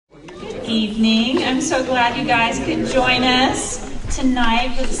evening. I'm so glad you guys could join us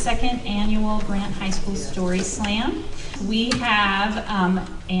tonight for the second annual Grant High School Story Slam. We have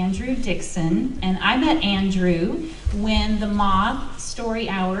Andrew Dixon, and I met Andrew when the Moth Story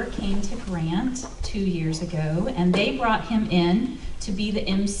Hour came to Grant 2 years ago, and they brought him in to be the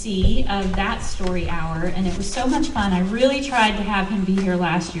MC of that story hour, and it was so much fun. I really tried to have him be here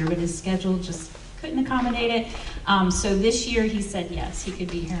last year, but his schedule just couldn't accommodate it. So this year he said yes, he could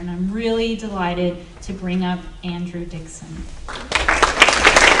be here, and I'm really delighted to bring up Andrew Dixon.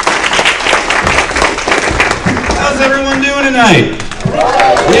 How's everyone doing tonight?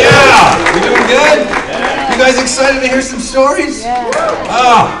 Yeah! You doing good? You guys excited to hear some stories?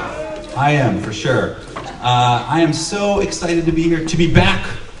 Oh, I am, for sure. I am so excited to be here, to be back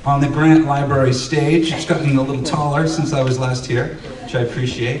on the Grant Library stage. It's gotten a little taller since I was last here, which I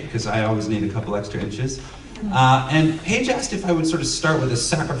appreciate, because I always need a couple extra inches. And Paige asked if I would sort of start with a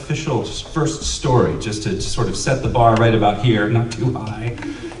sacrificial first story, just to sort of set the bar right about here, not too high,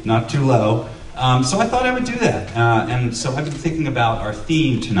 not too low. So I thought I would do that. And so I've been thinking about our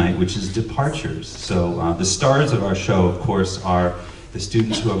theme tonight, which is departures. So the stars of our show, of course, are the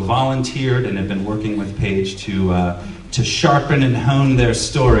students who have volunteered and have been working with Paige to sharpen and hone their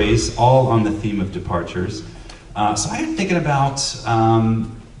stories, all on the theme of departures. So I am thinking about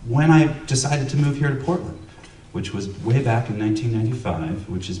when I decided to move here to Portland, which was way back in 1995,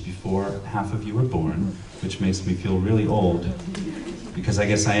 which is before half of you were born, which makes me feel really old, because I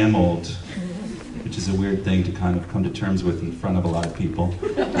guess I am old, which is a weird thing to kind of come to terms with in front of a lot of people.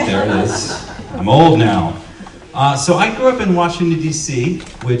 But there it is. I'm old now. So I grew up in Washington, D.C.,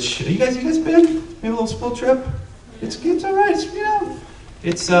 which, you guys been? Maybe a little school trip? It's all right,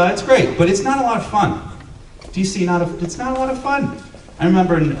 it's great, but it's not a lot of fun. D.C., it's not a lot of fun. I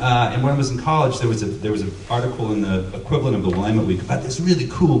remember when I was in college, there was an article in the equivalent of the Willamette Week about this really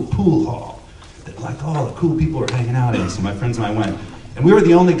cool pool hall that like all the cool people were hanging out in. So my friends and I went, and we were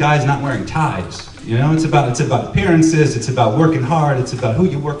the only guys not wearing ties. You know, it's about appearances, it's about working hard, it's about who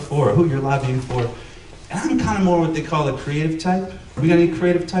you work for, who you're lobbying for. And I'm kind of more what they call a creative type. We got any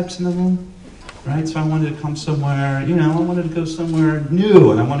creative types in the room? Right, so I wanted to come somewhere, I wanted to go somewhere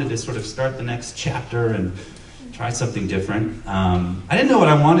new, and I wanted to sort of start the next chapter and try something different. I didn't know what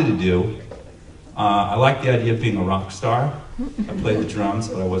I wanted to do. I liked the idea of being a rock star. I played the drums,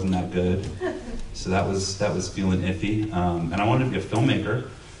 but I wasn't that good. So that was feeling iffy. And I wanted to be a filmmaker.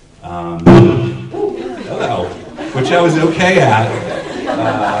 Hello. Which I was okay at.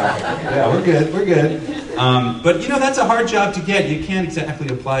 Yeah, we're good. But that's a hard job to get. You can't exactly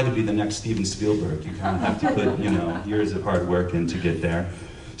apply to be the next Steven Spielberg. You kind of have to put, years of hard work in to get there.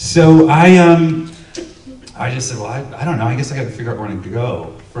 So I just said, well, I don't know. I guess I got to figure out where I'm going to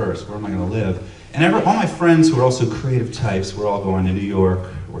go first. Where am I going to live? And all my friends who are also creative types, we're all going to New York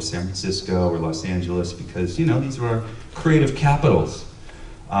or San Francisco or Los Angeles because, these are our creative capitals.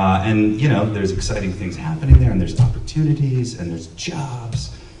 And there's exciting things happening there, and there's opportunities, and there's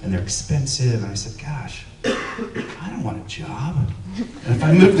jobs, and they're expensive. And I said, gosh, I don't want a job. And if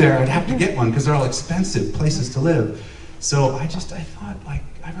I moved there, I'd have to get one because they're all expensive places to live. So I thought,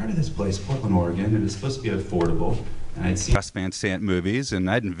 I've heard of this place, Portland, Oregon, and it's supposed to be affordable. And I'd seen Gus Van Sant movies, and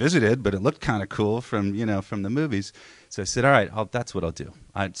I hadn't visited, but it looked kind of cool from the movies. So I said, all right, that's what I'll do.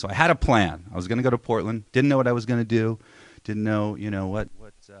 So I had a plan. I was going to go to Portland. Didn't know what I was going to do. Didn't know, what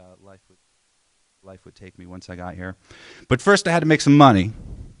life would take me once I got here. But first I had to make some money.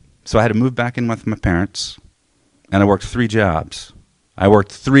 So I had to move back in with my parents, and I worked 3 jobs.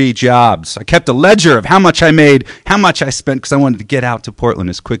 I kept a ledger of how much I made, how much I spent, because I wanted to get out to Portland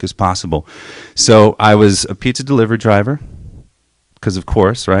as quick as possible. So I was a pizza delivery driver, because of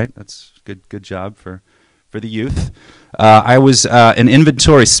course, right? That's a good job for the youth. I was an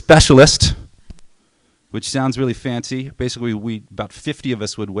inventory specialist, which sounds really fancy. Basically, about 50 of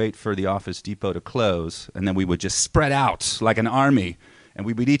us would wait for the Office Depot to close, and then we would just spread out like an army. And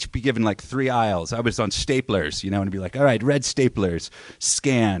we would each be given 3 aisles. I was on staplers, and it'd be like, all right, red staplers,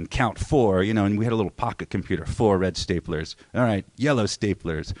 scan, count 4, and we had a little pocket computer, 4 red staplers. All right, yellow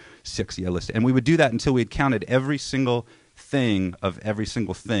staplers, 6 yellow staplers. And we would do that until we had counted every single thing of every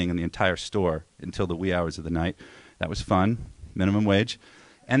single thing in the entire store until the wee hours of the night. That was fun, minimum wage.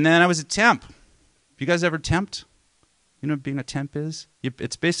 And then I was a temp. You guys ever temped? You know what being a temp is?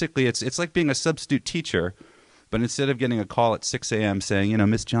 It's basically, it's like being a substitute teacher. But instead of getting a call at 6 a.m. saying,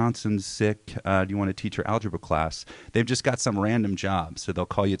 Miss Johnson's sick, do you want to teach her algebra class? They've just got some random job. So they'll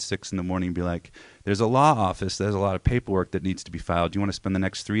call you at 6 in the morning and be like, there's a law office, there's a lot of paperwork that needs to be filed. Do you want to spend the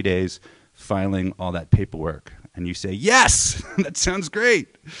next 3 days filing all that paperwork? And you say, yes, that sounds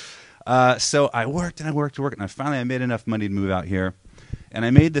great. So I worked, and I finally made enough money to move out here. And I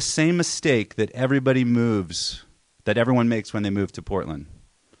made the same mistake that everyone makes when they move to Portland.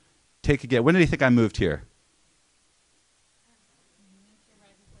 Take a guess. When did you think I moved here?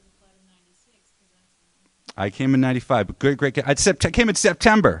 I came in 95, but great. I came in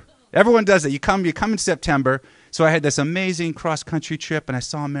September. Everyone does it. You come in September. So I had this amazing cross-country trip, and I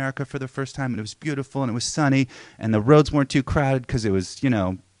saw America for the first time, and it was beautiful, and it was sunny, and the roads weren't too crowded because it was,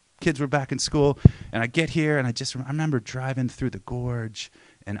 kids were back in school. And I get here, and I remember driving through the gorge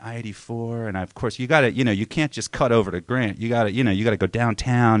and I-84, and of course you can't just cut over to Grant. You got to go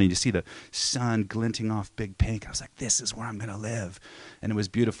downtown, and you see the sun glinting off Big Pink. I was like, this is where I'm gonna live, and it was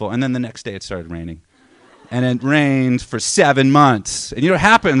beautiful. And then the next day it started raining, and it rained for 7 months. And you know what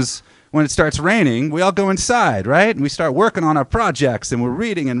happens when it starts raining? We all go inside, right? And we start working on our projects, and we're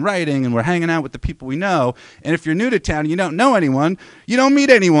reading and writing, and we're hanging out with the people we know. And if you're new to town and you don't know anyone, you don't meet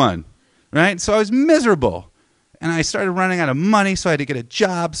anyone, right? So I was miserable. And I started running out of money, so I had to get a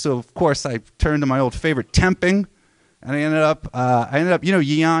job. So, of course, I turned to my old favorite, temping. And I ended up,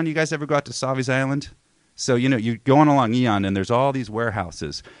 Yeon, you guys ever go out to Savi's Island? So, you're going along Yeon, and there's all these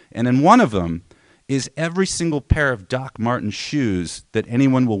warehouses. And in one of them is every single pair of Doc Martens shoes that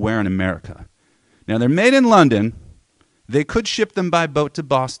anyone will wear in America. Now, they're made in London. They could ship them by boat to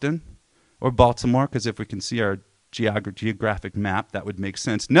Boston or Baltimore, because if we can see our geographic map, that would make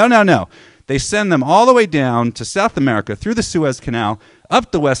sense. No. They send them all the way down to South America, through the Suez Canal,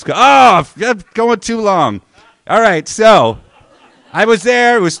 up the West Coast. Oh, I'm going too long. All right, so I was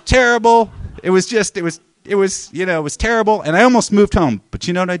there. It was terrible. It was terrible, and I almost moved home. But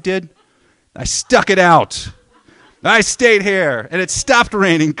you know what I did? I stuck it out. I stayed here, and it stopped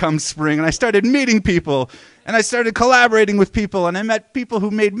raining come spring, and I started meeting people, and I started collaborating with people, and I met people who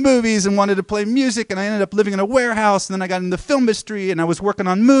made movies and wanted to play music, and I ended up living in a warehouse, and then I got into film industry, and I was working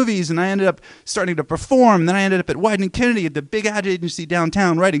on movies, and I ended up starting to perform, and then I ended up at Wieden & Kennedy at the big ad agency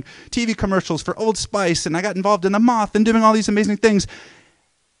downtown writing TV commercials for Old Spice, and I got involved in The Moth and doing all these amazing things,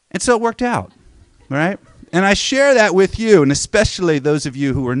 and so it worked out, right? And I share that with you, and especially those of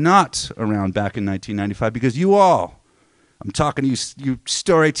you who were not around back in 1995, because you all, I'm talking to you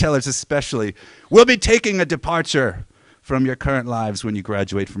storytellers especially, will be taking a departure from your current lives when you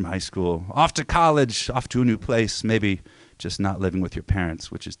graduate from high school. Off to college, off to a new place, maybe just not living with your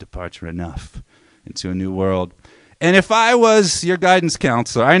parents, which is departure enough, into a new world. And if I was your guidance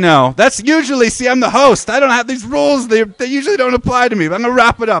counselor, I know, that's usually, see, I'm the host. I don't have these rules. They usually don't apply to me, but I'm going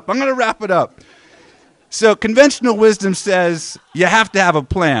to wrap it up. So conventional wisdom says you have to have a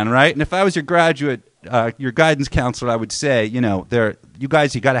plan, right? And if I was your guidance counselor, I would say, you got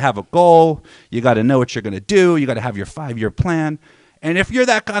to have a goal. You got to know what you're going to do. You got to have your 5-year plan. And if you're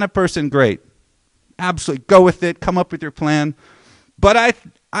that kind of person, great. Absolutely. Go with it. Come up with your plan. But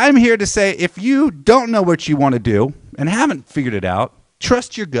I'm here to say, if you don't know what you want to do and haven't figured it out,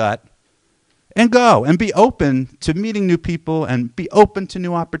 trust your gut and go and be open to meeting new people and be open to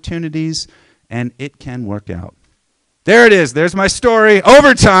new opportunities. And it can work out. There it is. There's my story.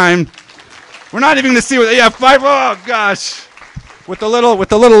 Overtime. We're not even going to see what. Yeah, 5. Oh gosh, with a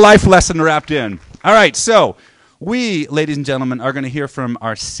little life lesson wrapped in. All right, so we, ladies and gentlemen, are going to hear from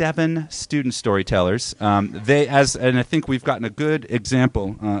our 7 student storytellers. And I think we've gotten a good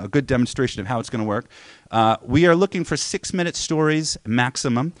example, a good demonstration of how it's going to work. We are looking for 6-minute stories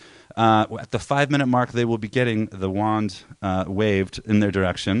maximum. At the 5-minute mark, they will be getting the wand waved in their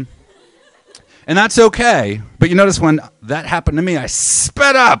direction. And that's okay, but you notice when that happened to me, I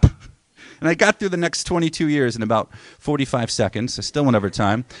sped up. And I got through the next 22 years in about 45 seconds. I still went over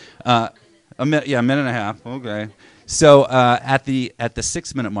time. A minute and a half, okay. So at the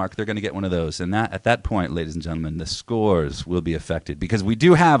 6-minute mark, they're going to get one of those. And at that point, ladies and gentlemen, the scores will be affected. Because we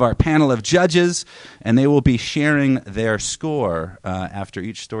do have our panel of judges, and they will be sharing their score after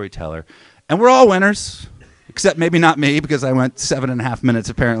each storyteller. And we're all winners, except maybe not me, because I went 7.5 minutes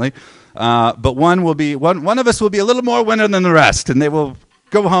apparently. But one of us will be a little more winner than the rest, and they will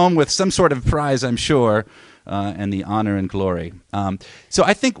go home with some sort of prize, I'm sure, and the honor and glory. So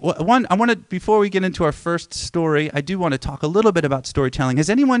I think before we get into our first story, I do want to talk a little bit about storytelling. Has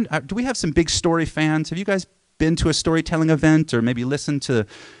anyone? Do we have some big story fans? Have you guys been to a storytelling event, or maybe listened to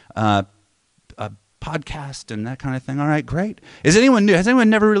a podcast and that kind of thing? All right, great. Is anyone new? Has anyone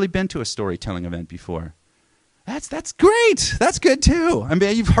never really been to a storytelling event before? That's great. That's good too. I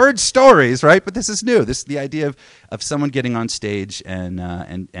mean, you've heard stories, right? But this is new. This is the idea of someone getting on stage and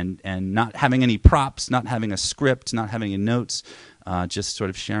not having any props, not having a script, not having any notes, just sort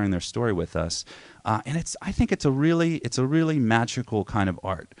of sharing their story with us. And I think it's a really magical kind of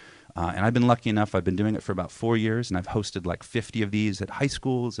art. And I've been lucky enough. I've been doing it for about 4 years, and I've hosted like 50 of these at high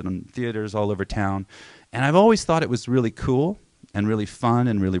schools and in theaters all over town. And I've always thought it was really cool. and really fun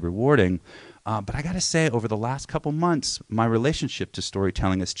and really rewarding. But I got to say, over the last couple months, my relationship to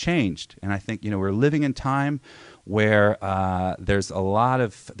storytelling has changed. And I think, we're living in time where there's a lot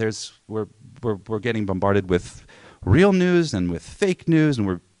of, we're getting bombarded with real news and with fake news, and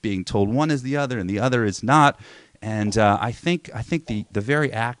we're being told one is the other and the other is not. And I think the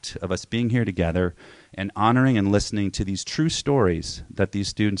very act of us being here together and honoring and listening to these true stories that these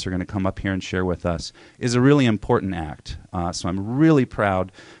students are going to come up here and share with us is a really important act. So I'm really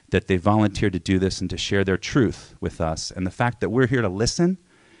proud that they volunteered to do this and to share their truth with us. And the fact that we're here to listen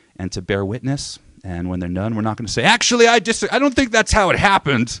and to bear witness, and when they're done, we're not going to say, actually, I don't think that's how it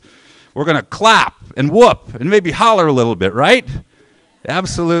happened. We're going to clap and whoop and maybe holler a little bit, right?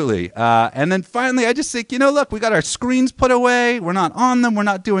 Absolutely. And then finally, I just think, look, we got our screens put away. We're not on them. We're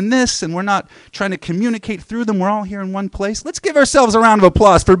not doing this, and we're not trying to communicate through them. We're all here in one place. Let's give ourselves a round of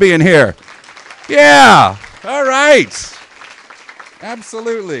applause for being here. Yeah. All right.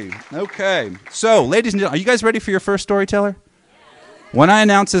 Absolutely. Okay. So, ladies and gentlemen, are you guys ready for your first storyteller? When I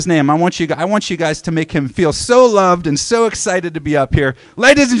announce his name, I want you guys to make him feel so loved and so excited to be up here.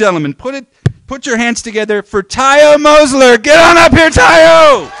 Ladies and gentlemen, put your hands together for Tayo Mosler. Get on up here,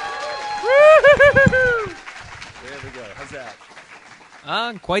 Tayo! There we go. How's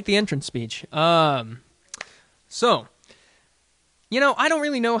that? Quite the entrance speech. So, I don't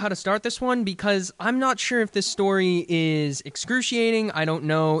really know how to start this one because I'm not sure if this story is excruciating. I don't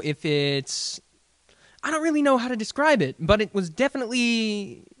really know how to describe it, but it was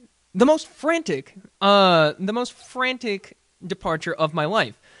definitely the most frantic departure of my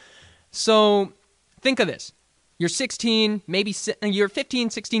life. So, think of this. You're 16, you're 15,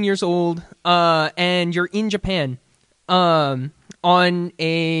 16 years old, and you're in Japan on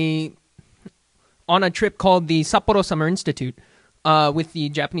a trip called the Sapporo Summer Institute with the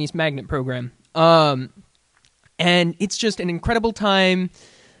Japanese Magnet Program. And it's just an incredible time.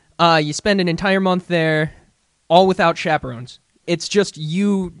 You spend an entire month there, all without chaperones. It's just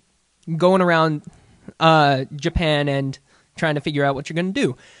you going around Japan and trying to figure out what you're going to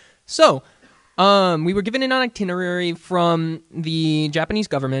do. So, we were given an itinerary from the Japanese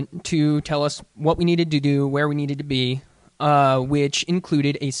government to tell us what we needed to do, where we needed to be, which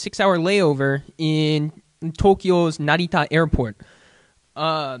included a 6-hour layover in Tokyo's Narita Airport.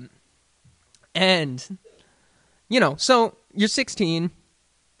 So you're 16.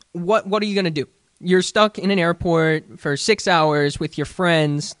 What are you going to do? You're stuck in an airport for 6 hours with your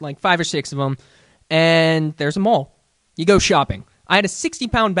friends, like 5 or 6 of them, and there's a mall. You go shopping. I had a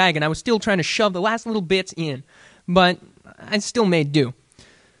 60-pound bag, and I was still trying to shove the last little bits in, but I still made do.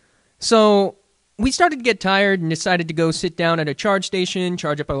 So we started to get tired and decided to go sit down at a charge station,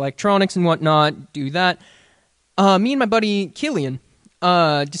 charge up our electronics and whatnot, do that. Me and my buddy Killian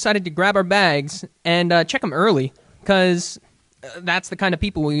decided to grab our bags and check them early, because that's the kind of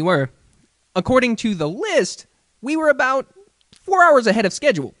people we were. According to the list, we were about 4 hours ahead of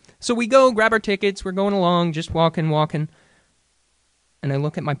schedule. So we go, grab our tickets, we're going along, just walking, and I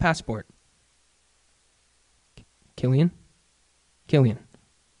look at my passport. Killian,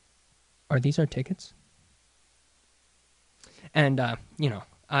 are these our tickets? And,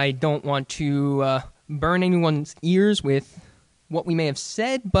 I don't want to burn anyone's ears with what we may have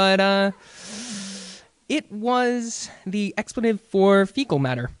said, but it was the expletive for fecal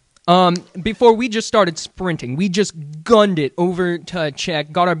matter. Before we just started sprinting, we just gunned it over to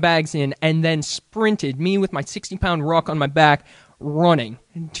check, got our bags in, and then sprinted, me with my 60-pound rock on my back, running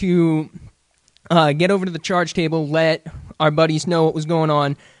to get over to the charge table, let our buddies know what was going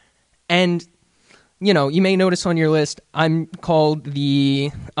on. And, you may notice on your list, I'm called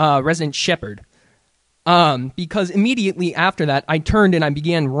the resident shepherd. Because immediately after that, I turned and I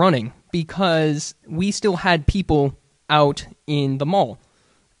began running because we still had people out in the mall.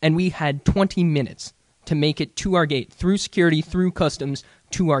 And we had 20 minutes to make it to our gate, through security, through customs,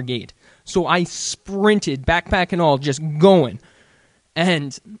 to our gate. So I sprinted, backpack and all, just going.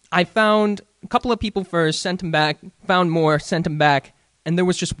 And I found a couple of people first, sent them back, found more, sent them back, and there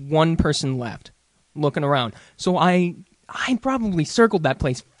was just one person left looking around. So I probably circled that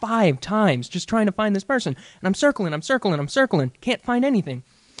place 5 times just trying to find this person. And I'm circling, can't find anything.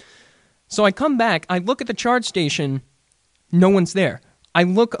 So I come back, I look at the charge station, no one's there. I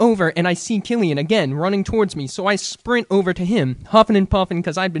look over and I see Killian again running towards me, so I sprint over to him, huffing and puffing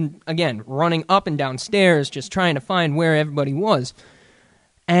because I'd been, again, running up and down stairs just trying to find where everybody was.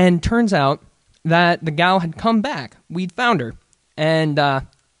 And turns out that the gal had come back. We'd found her. And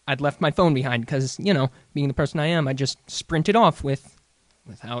I'd left my phone behind because, being the person I am, I just sprinted off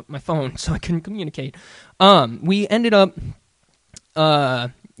without my phone, so I couldn't communicate. We ended up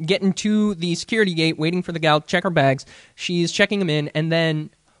getting to the security gate, waiting for the gal to check her bags. She's checking them in, and then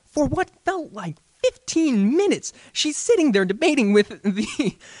for what felt like 15 minutes, she's sitting there debating with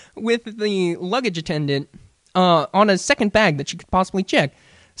the luggage attendant on a second bag that she could possibly check.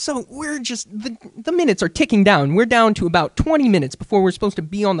 So we're just, the minutes are ticking down. We're down to about 20 minutes before we're supposed to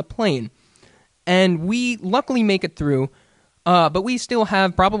be on the plane. And we luckily make it through, but we still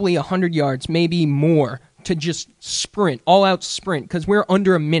have probably 100 yards, maybe more, to just sprint, all-out sprint, because we're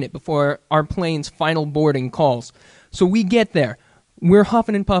under a minute before our plane's final boarding calls. So we get there. We're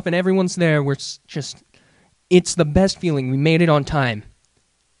huffing and puffing. Everyone's there. We're just, it's the best feeling. We made it on time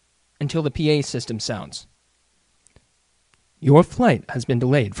until the PA system sounds. Your flight has been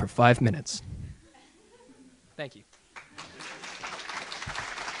delayed for 5 minutes. Thank you.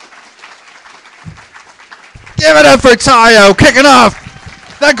 Give it up for Tayo, kicking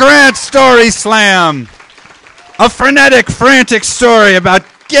off the Grant Story Slam. A frenetic, frantic story about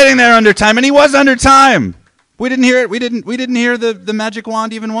getting there under time, and he was under time. We didn't hear it. We didn't hear the magic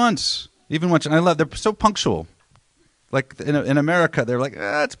wand even once. And I love, they're so punctual. Like in America, they're like,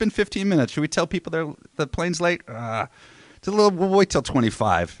 it's been 15 minutes. Should we tell people the plane's late? We'll wait till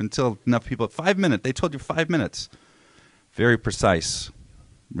 25 until enough people. 5 minutes. They told you 5 minutes. Very precise.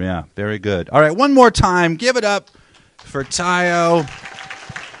 Yeah, very good. All right, one more time. Give it up for Tayo.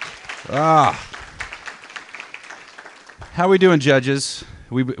 How are we doing, judges?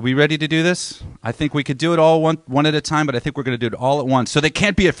 We ready to do this? I think we could do it all one at a time, but I think we're going to do it all at once. So they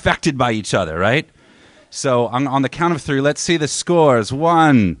can't be affected by each other, right? So on the count of 3, let's see the scores.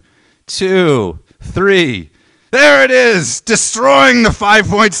 1, 2, 3. There it is, destroying the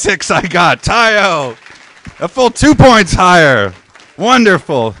 5.6 I got. Tayo, a full 2 points higher.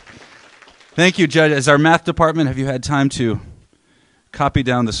 Wonderful. Thank you, Judge. As our math department, have you had time to copy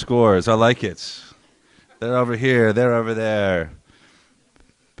down the scores? I like it. They're over here, they're over there.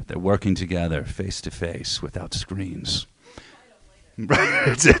 But they're working together, face to face, without screens.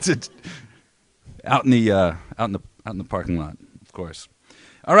 It's out in the parking lot, of course.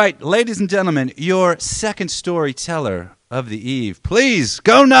 All right, ladies and gentlemen, your second storyteller of the eve. Please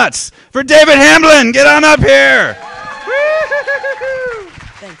go nuts for David Hamblin. Get on up here.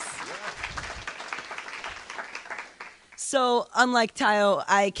 Thanks. So, unlike Tayo,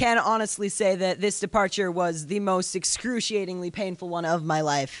 I can honestly say that this departure was the most excruciatingly painful one of my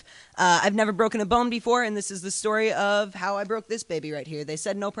life. I've never broken a bone before, and this is the story of how I broke this baby right here. They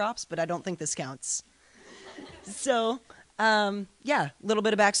said no props, but I don't think this counts. So... a little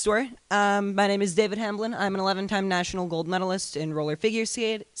bit of backstory. My name is David Hamblin. I'm an 11-time national gold medalist in roller figure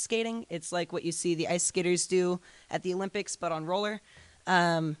skating. It's like what you see the ice skaters do at the Olympics, but on roller.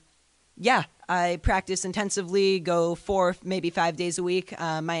 I practice intensively, go 4, maybe 5 days a week.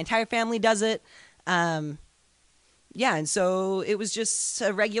 My entire family does it. And so it was just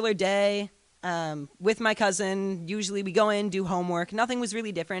a regular day with my cousin. Usually we go in, do homework. Nothing was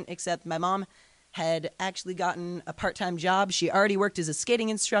really different except my mom had actually gotten a part-time job. She already worked as a skating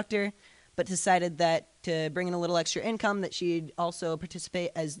instructor, but decided that to bring in a little extra income that she'd also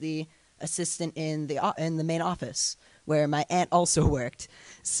participate as the assistant in the main office, where my aunt also worked.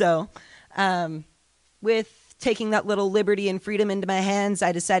 So with taking that little liberty and freedom into my hands,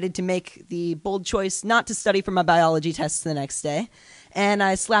 I decided to make the bold choice not to study for my biology test the next day. And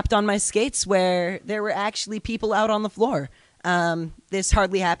I slapped on my skates where there were actually people out on the floor. This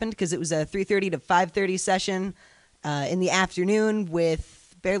hardly happened because it was a 3:30 to 5:30 session in the afternoon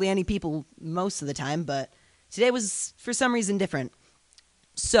with barely any people most of the time, but today was for some reason different.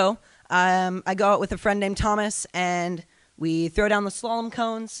 So I go out with a friend named Thomas, and we throw down the slalom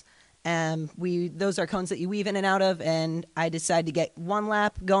cones. Those are cones that you weave in and out of, and I decide to get one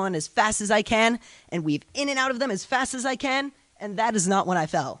lap going as fast as I can and weave in and out of them as fast as I can, and that is not when I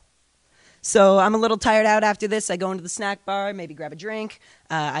fell. So I'm a little tired out after this. I go into the snack bar, maybe grab a drink.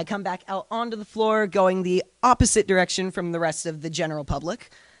 I come back out onto the floor, going the opposite direction from the rest of the general public.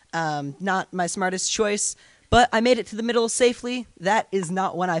 Not my smartest choice, but I made it to the middle safely. That is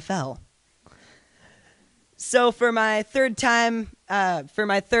not when I fell. So for my third, I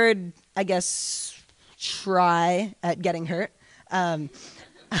guess, try at getting hurt,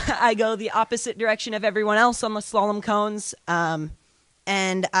 I go the opposite direction of everyone else on the slalom cones.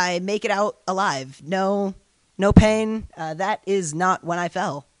 And I make it out alive. No pain. That is not when I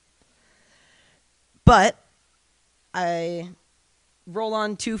fell. But I roll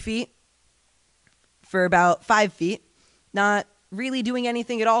on 2 feet for about 5 feet, not really doing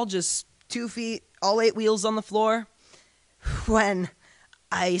anything at all, just 2 feet, all 8 wheels on the floor, when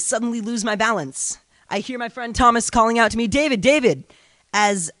I suddenly lose my balance. I hear my friend Thomas calling out to me, David,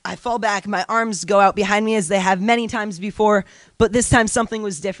 As I fall back, my arms go out behind me as they have many times before, but this time something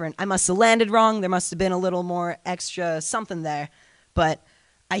was different. I must have landed wrong. There must have been a little more extra something there. But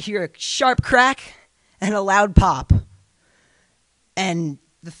I hear a sharp crack and a loud pop. And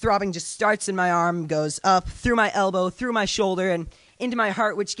the throbbing just starts in my arm, goes up, through my elbow, through my shoulder, and into my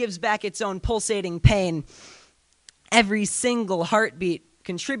heart, which gives back its own pulsating pain. Every single heartbeat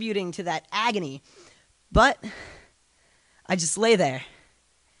contributing to that agony. But I just lay there,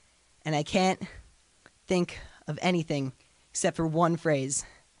 and I can't think of anything except for one phrase.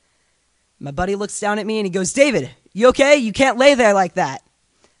 My buddy looks down at me, and he goes, "David, you okay? You can't lay there like that."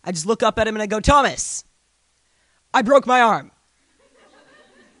 I just look up at him, and I go, "Thomas, I broke my arm.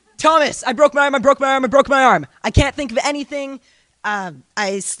 Thomas, I broke my arm, I broke my arm, I broke my arm." I can't think of anything.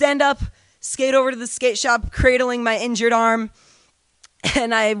 I stand up, skate over to the skate shop, cradling my injured arm,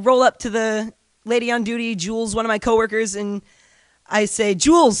 and I roll up to the lady on duty, Jules, one of my coworkers, and I say,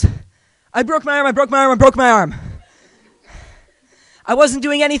 "Jules, I broke my arm, I broke my arm, I broke my arm. I wasn't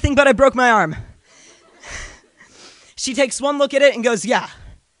doing anything, but I broke my arm." She takes one look at it and goes, "Yeah,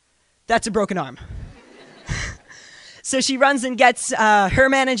 that's a broken arm." So she runs and gets her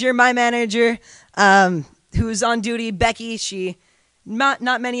manager, my manager, who's on duty, Becky.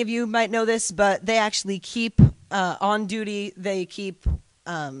 Not many of you might know this, but they actually keep on duty. They keep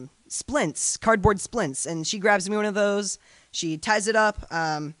splints, cardboard splints, and she grabs me one of those. She ties it up,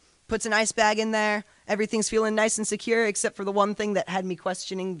 puts an ice bag in there. Everything's feeling nice and secure, except for the one thing that had me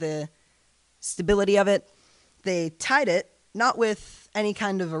questioning the stability of it. They tied it, not with any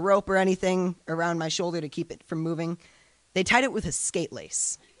kind of a rope or anything around my shoulder to keep it from moving. They tied it with a skate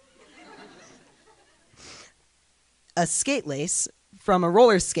lace. A skate lace from a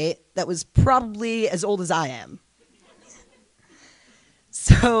roller skate that was probably as old as I am.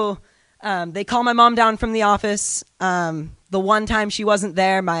 So they call my mom down from the office. The one time she wasn't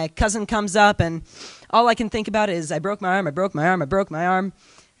there, my cousin comes up, and all I can think about is, "I broke my arm, I broke my arm, I broke my arm."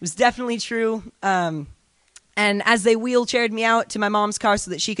 It was definitely true. And as they wheelchaired me out to my mom's car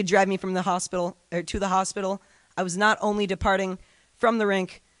so that she could drive me from the hospital, or to the hospital, I was not only departing from the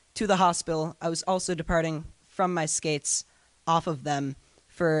rink to the hospital, I was also departing from my skates, off of them,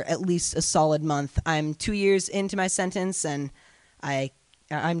 for at least a solid month. I'm 2 years into my sentence, and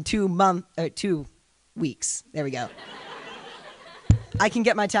I'm 2 weeks. There we go. I can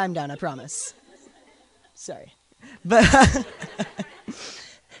get my time down, I promise. Sorry. But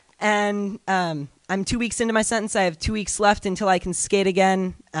and I'm 2 weeks into my sentence. I have 2 weeks left until I can skate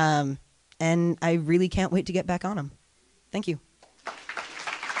again, and I really can't wait to get back on them. Thank you.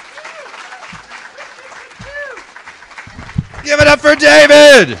 Give it up for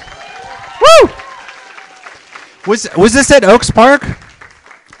David! Woo! Was this at Oaks Park?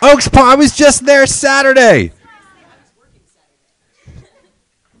 Oaks Park. I was just there Saturday.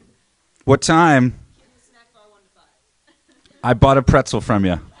 What time? I bought a pretzel from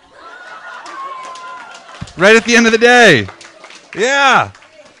you. Right at the end of the day. Yeah.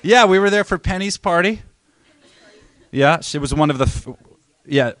 Yeah, we were there for Penny's party. Yeah, she was one of the...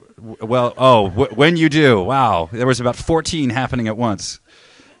 when you do. Wow. There was about 14 happening at once.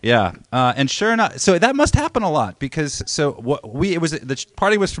 Yeah. And sure enough, so that must happen a lot because the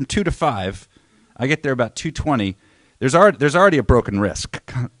party was from 2 to 5. I get there about 2:20. There's already a broken wrist.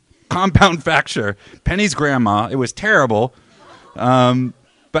 Compound fracture. Penny's grandma. It was terrible.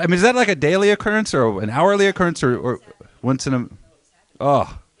 But I mean, is that like a daily occurrence or an hourly occurrence or once in a?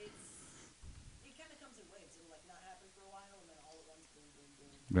 Oh.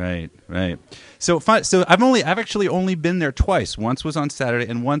 Right. So I've actually only been there twice. Once was on Saturday,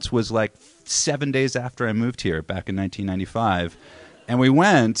 and once was like 7 days after I moved here back in 1995. And we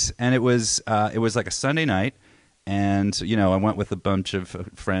went, and it was like a Sunday night, and I went with a bunch of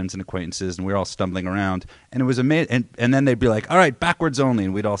friends and acquaintances, and we were all stumbling around, and it was amazing. And then they'd be like, "All right, backwards only,"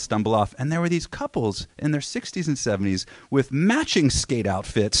 and we'd all stumble off. And there were these couples in their 60s and 70s with matching skate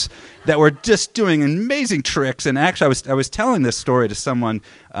outfits that were just doing amazing tricks. And actually, I was telling this story to someone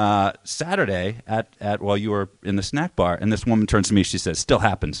Saturday at while you were in the snack bar, and this woman turns to me. She says, "Still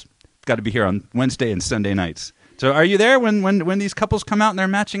happens. Got to be here on Wednesday and Sunday nights." So, are you there when these couples come out in their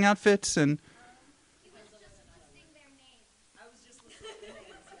matching outfits and?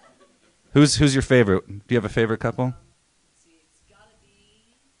 Who's your favorite? Do you have a favorite couple?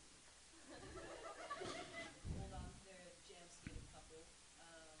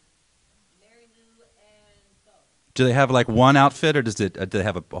 Do they have like one outfit, or do they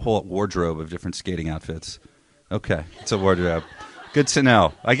have a whole wardrobe of different skating outfits? Okay, it's a wardrobe. Good to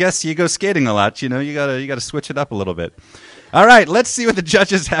know. I guess you go skating a lot. You gotta switch it up a little bit. All right, let's see what the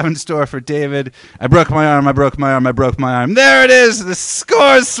judges have in store for David. I broke my arm, I broke my arm, I broke my arm. There it is, the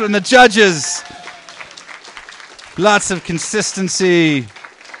scores from the judges. Lots of consistency.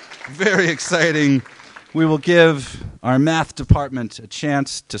 Very exciting. We will give our math department a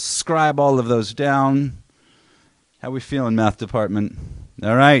chance to scribe all of those down. How we feeling, math department?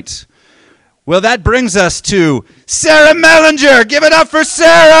 All right. Well, that brings us to Sarah Mellinger. Give it up for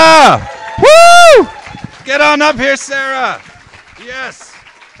Sarah. Woo! Get on up here, Sarah. Yes.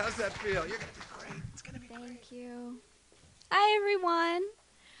 How's that feel? You're going to do great. It's going to be great. Thank you. Hi, everyone.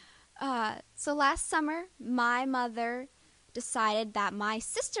 So last summer, my mother decided that my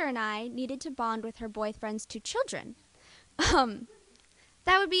sister and I needed to bond with her boyfriend's 2 children.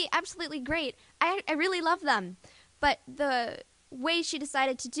 That would be absolutely great. I really love them. But the way she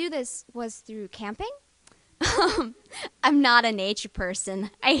decided to do this was through camping. I'm not a nature person.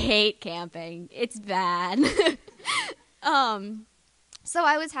 I hate camping. It's bad. So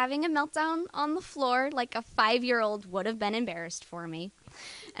I was having a meltdown on the floor like a 5-year-old would have been embarrassed for me.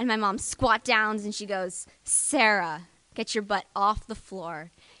 And my mom squat down and she goes, "Sarah, get your butt off the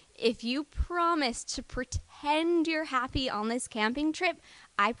floor. If you promise to pretend you're happy on this camping trip,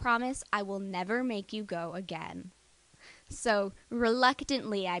 I promise I will never make you go again." So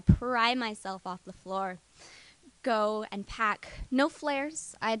reluctantly, I pry myself off the floor, go and pack no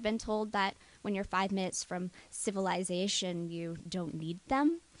flares. I had been told that when you're 5 minutes from civilization, you don't need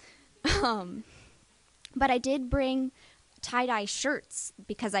them. But I did bring tie-dye shirts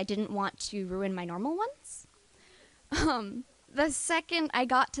because I didn't want to ruin my normal ones. The second I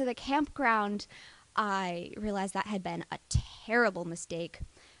got to the campground, I realized that had been a terrible mistake.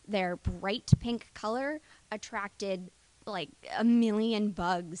 Their bright pink color attracted like a million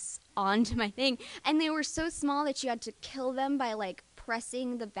bugs onto my thing, and they were so small that you had to kill them by like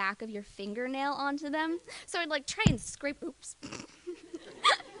pressing the back of your fingernail onto them. So I'd like try and scrape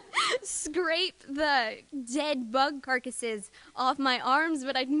the dead bug carcasses off my arms,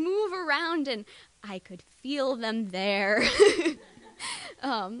 but I'd move around and I could feel them there.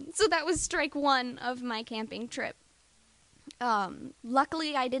 So that was strike 1 of my camping trip.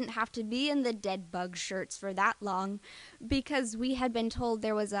 Luckily, I didn't have to be in the dead bug shirts for that long because we had been told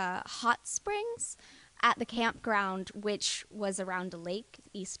there was a hot springs at the campground, which was around a lake,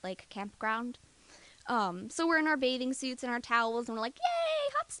 East Lake Campground. So we're in our bathing suits and our towels, and we're like, yay,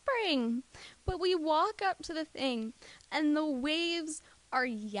 hot spring! But we walk up to the thing, and the waves are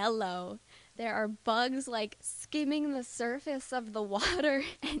yellow. There are bugs, like, skimming the surface of the water,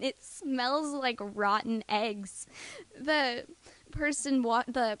 and it smells like rotten eggs. The person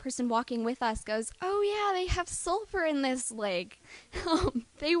walking with us goes, "Oh, yeah, they have sulfur in this lake."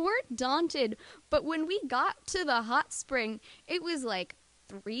 They weren't daunted, but when we got to the hot spring, it was, like,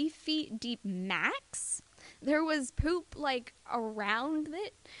 3 feet deep max. There was poop, like, around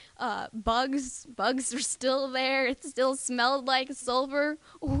it. Bugs were still there. It still smelled like sulfur.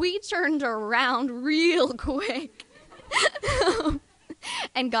 We turned around real quick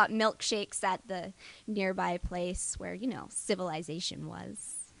and got milkshakes at the nearby place where, civilization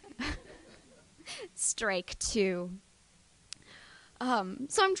was. Strike 2.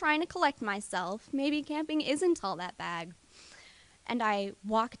 So I'm trying to collect myself. Maybe camping isn't all that bad. And I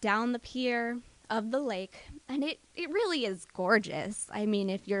walk down the pier of the lake, and it really is gorgeous. I mean,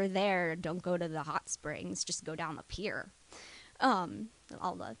 if you're there, don't go to the hot springs, just go down the pier. All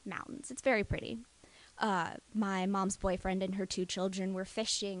the mountains. It's very pretty. My mom's boyfriend and her 2 children were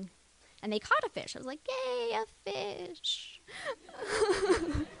fishing, and they caught a fish. I was like, yay, a fish.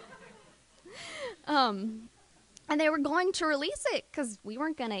 And they were going to release it because we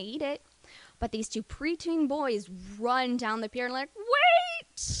weren't going to eat it. But these 2 preteen boys run down the pier and like,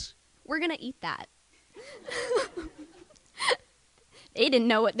 wait! We're going to eat that. They didn't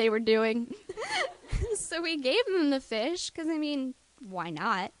know what they were doing. So we gave them the fish, because, why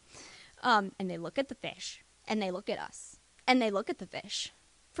not? And they look at the fish, and they look at us, and they look at the fish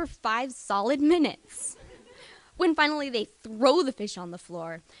for 5 solid minutes. When finally they throw the fish on the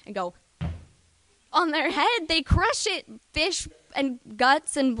floor and go, on their head, they crush it. Fish and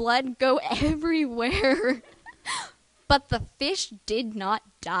guts and blood go everywhere. But the fish did not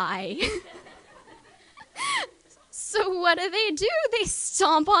die. So what do? They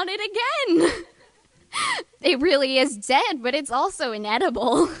stomp on it again. It really is dead, but it's also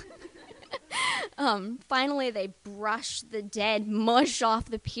inedible. Finally, they brush the dead mush off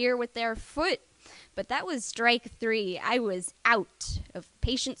the pier with their foot. But that was strike 3. I was out of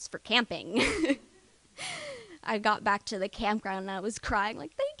patience for camping. I got back to the campground and I was crying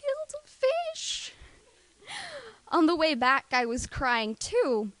like, they killed a fish. On the way back, I was crying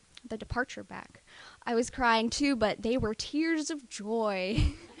too, the departure back, I was crying too, but they were tears of joy.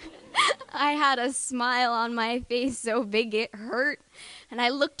 I had a smile on my face so big it hurt. And I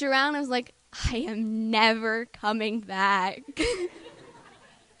looked around and I was like, I am never coming back.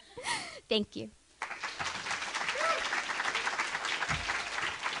 Thank you.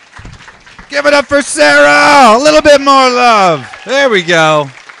 Give it up for Sarah! A little bit more love. There we go.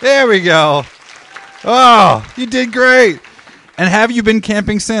 There we go. Oh, you did great. And have you been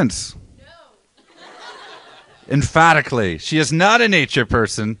camping since? No. Emphatically. She is not a nature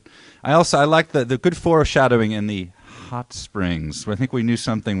person. I like the good foreshadowing in the hot springs. I think we knew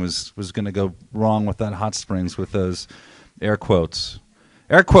something was going to go wrong with that hot springs with those air quotes.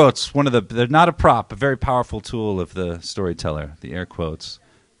 Air quotes, they're not a prop, a very powerful tool of the storyteller, the air quotes.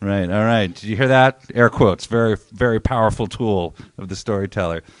 Right, all right. Did you hear that? Air quotes, very, very powerful tool of the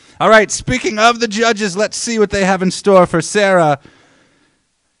storyteller. All right, speaking of the judges, let's see what they have in store for Sarah.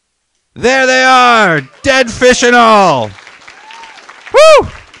 There they are, dead fish and all. Woo!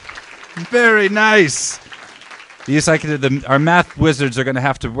 Very nice. Our math wizards are going to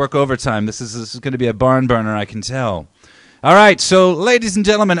have to work overtime. This is going to be a barn burner, I can tell. All right, so ladies and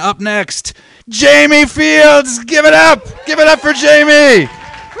gentlemen, up next, Jamie Fields. Give it up. Give it up for Jamie.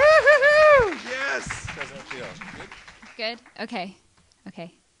 Woo-hoo-hoo. Yes. How's that feel? Good? Okay.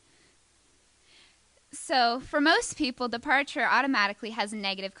 So, for most people, departure automatically has a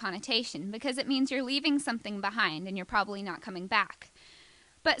negative connotation because it means you're leaving something behind and you're probably not coming back.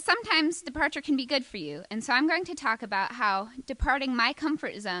 But sometimes departure can be good for you, and so I'm going to talk about how departing my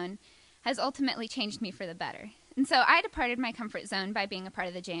comfort zone has ultimately changed me for the better. And so I departed my comfort zone by being a part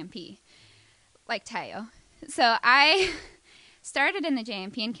of the JMP, like Tayo. So I started in the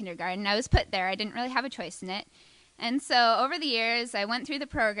JMP in kindergarten. I was put there. I didn't really have a choice in it. And so over the years, I went through the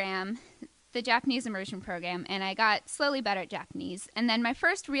program, the Japanese immersion program, and I got slowly better at Japanese. And then my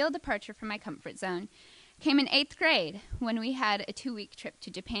first real departure from my comfort zone came in 8th grade when we had a 2-week trip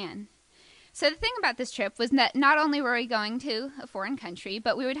to Japan. So the thing about this trip was that not only were we going to a foreign country,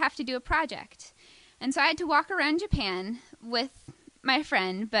 but we would have to do a project. And so I had to walk around Japan with my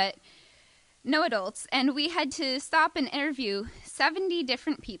friend, but no adults, and we had to stop and interview 70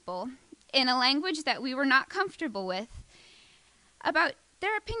 different people in a language that we were not comfortable with about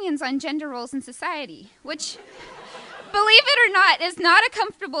their opinions on gender roles in society, which, believe it or not, is not a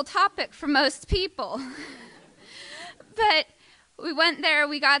comfortable topic for most people. But we went there,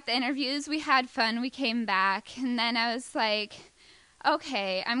 we got the interviews, we had fun, we came back, and then I was like,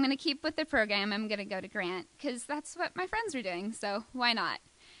 okay, I'm going to keep with the program, I'm going to go to Grant, because that's what my friends were doing, so why not?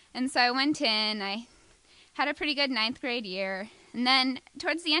 And so I went in, I had a pretty good 9th grade year, and then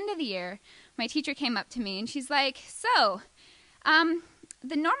towards the end of the year, my teacher came up to me, and she's like, so,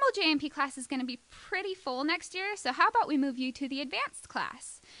 the normal JMP class is going to be pretty full next year, so how about we move you to the advanced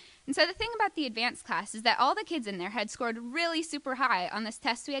class? And so the thing about the advanced class is that all the kids in there had scored really super high on this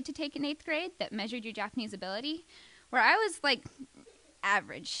test we had to take in 8th grade that measured your Japanese ability, where I was like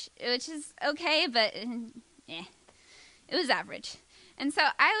average, which is okay, but it was average. And so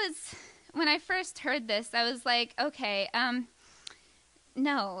when I first heard this, I was like, okay,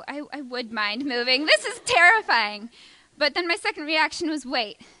 no, I would mind moving. This is terrifying. But then my second reaction was,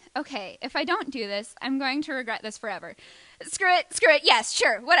 wait, okay, if I don't do this, I'm going to regret this forever. Screw it, yes,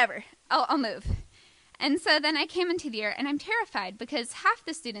 sure, whatever, I'll move. And so then I came into the year, and I'm terrified because half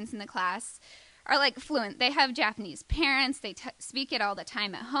the students in the class are, like, fluent. They have Japanese parents, they speak it all the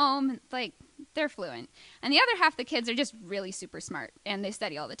time at home, like, they're fluent. And the other half of the kids are just really super smart, and they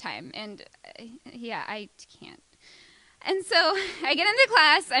study all the time. And, yeah, I can't. And so I get into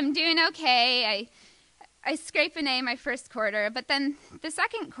class, I'm doing okay, I scrape an A my first quarter, but then the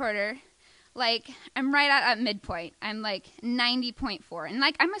second quarter, like, I'm right at midpoint. I'm, like, 90.4. And,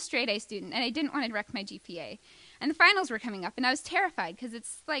 like, I'm a straight A student, and I didn't want to wreck my GPA. And the finals were coming up, and I was terrified because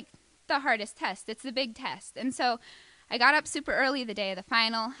it's, like, the hardest test. It's the big test. And so I got up super early the day of the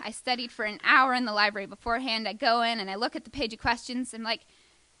final. I studied for an hour in the library beforehand. I go in, and I look at the page of questions. I'm like,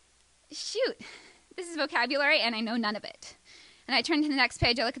 shoot, this is vocabulary, and I know none of it. And I turn to the next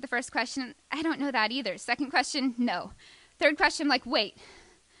page, I look at the first question, I don't know that either. Second question, no. Third question, I'm like, wait,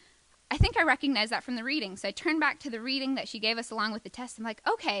 I think I recognize that from the reading. So I turn back to the reading that she gave us along with the test. I'm like,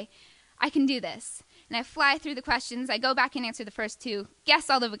 okay, I can do this. And I fly through the questions. I go back and answer the first two, guess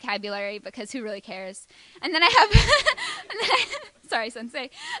all the vocabulary because who really cares? And then I have, sorry, Sensei.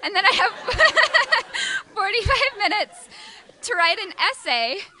 And then I have 45 minutes to write an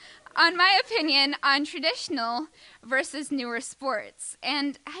essay on my opinion on traditional versus newer sports.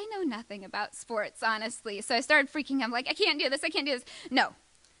 And I know nothing about sports, honestly. So I started freaking out. I'm like, I can't do this. No,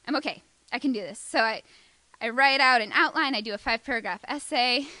 I'm okay. I can do this. So I write out an outline. I do a 5-paragraph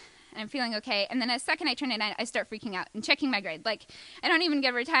essay. and I'm feeling okay. And then the second I turn it on, I start freaking out and checking my grade. Like, I don't even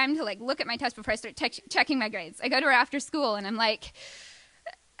give her time to, like, look at my test before I start checking my grades. I go to her after school, and I'm like,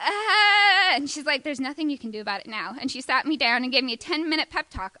 and she's like, there's nothing you can do about it now. And she sat me down and gave me a 10-minute pep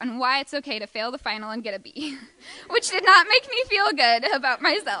talk on why it's okay to fail the final and get a B, which did not make me feel good about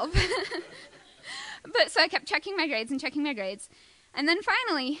myself. But so I kept checking my grades and checking my grades. And then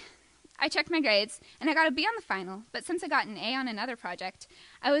finally, I checked my grades, and I got a B on the final. But since I got an A on another project,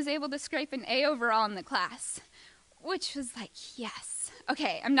 I was able to scrape an A overall in the class, which was like, yes.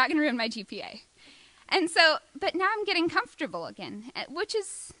 Okay, I'm not going to ruin my GPA. And so, but now I'm getting comfortable again, which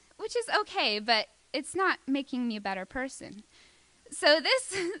is okay, but it's not making me a better person. So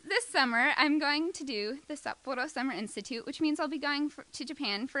this summer, I'm going to do the Sapporo Summer Institute, which means I'll be going to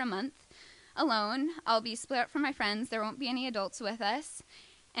Japan for a month alone. I'll be split up from my friends. There won't be any adults with us.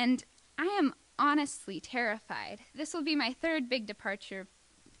 And I am honestly terrified. This will be my third big departure,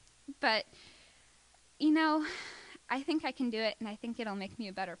 but, you know, I think I can do it, and I think it'll make me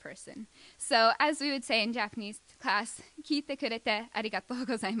a better person. So, as we would say in Japanese class, 聞いてくれてありがとう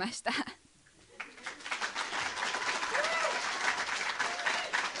ございました。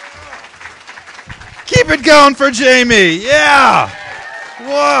Keep it going for Jamie. Yeah.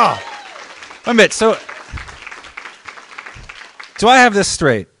 Whoa. Wait a minute. So I have this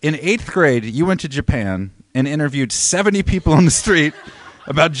straight. In 8th grade, you went to Japan and interviewed 70 people on the street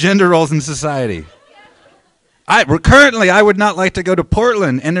about gender roles in society. Currently, I would not like to go to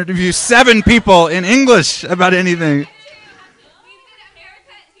Portland and interview 7 people in English about anything.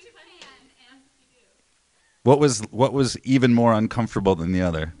 What was even more uncomfortable than the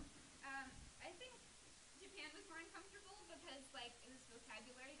other? I think Japan was more uncomfortable because, like, it was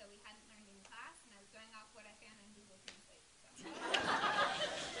vocabulary that we hadn't learned in class, and I was going off what I found on Google Translate.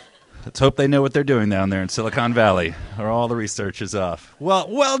 Let's hope they know what they're doing down there in Silicon Valley, or all the research is off.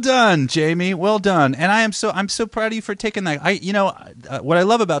 Well done, Jamie. Well done. And I'm so proud of you for taking that. What I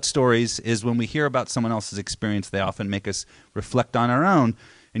love about stories is when we hear about someone else's experience, they often make us reflect on our own.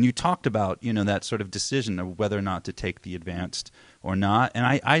 And you talked about, that sort of decision of whether or not to take the advanced or not. And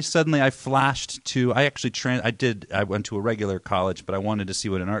I flashed to, I went to a regular college, but I wanted to see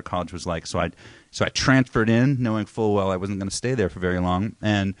what an art college was like. So I transferred in, knowing full well I wasn't going to stay there for very long.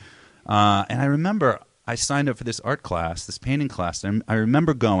 And I remember I signed up for this art class, this painting class. And I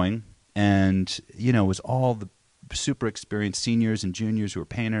remember going, and it was all the super experienced seniors and juniors who were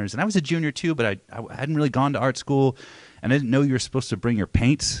painters. And I was a junior too, but I hadn't really gone to art school, and I didn't know you were supposed to bring your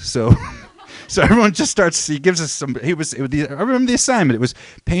paints. So everyone just starts. He gives us some. I remember the assignment. It was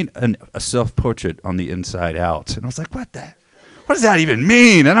paint a self-portrait on the inside out, and I was like, what does that even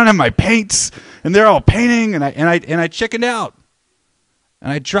mean? I don't have my paints, and they're all painting, and I chickened out.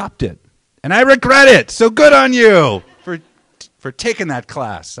 And I dropped it. And I regret it. So good on you for taking that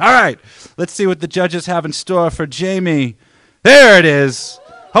class. All right. Let's see what the judges have in store for Jamie. There it is.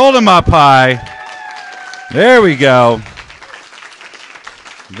 Hold him up high. There we go.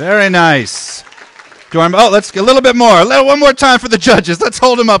 Very nice. Let's get a little bit more. One more time for the judges. Let's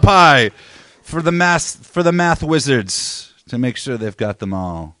hold him up high for the math wizards to make sure they've got them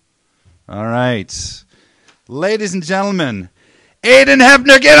all. All right. Ladies and gentlemen, Aiden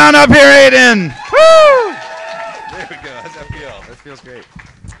Hefner, get on up here, Aiden. Woo! There we go. How's that feel? That feels great.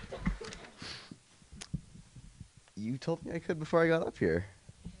 You told me I could before I got up here.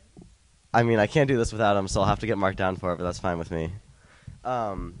 I mean, I can't do this without him, so I'll have to get marked down for it, but that's fine with me.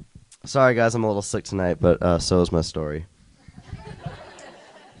 Sorry, guys, I'm a little sick tonight, but so is my story.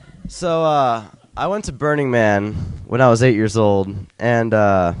 So, I went to Burning Man when I was 8 years old, and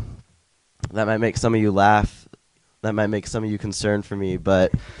that might make some of you laugh. That might make some of you concerned for me,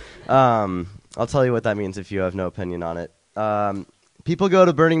 but I'll tell you what that means if you have no opinion on it. People go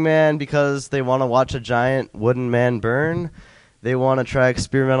to Burning Man because they want to watch a giant wooden man burn. They want to try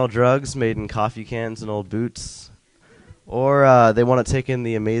experimental drugs made in coffee cans and old boots. Or they want to take in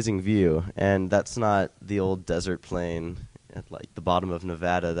the amazing view, and that's not the old desert plain at like the bottom of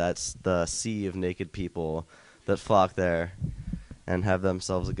Nevada. That's the sea of naked people that flock there and have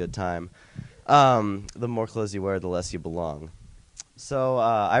themselves a good time. The more clothes you wear, the less you belong. So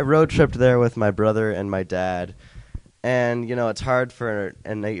I road tripped there with my brother and my dad. And, it's hard for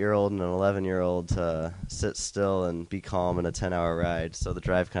an 8-year-old and an 11-year-old to sit still and be calm in a 10-hour ride. So the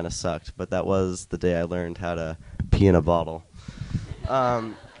drive kind of sucked. But that was the day I learned how to pee in a bottle.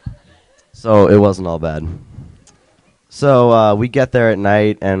 So it wasn't all bad. So we get there at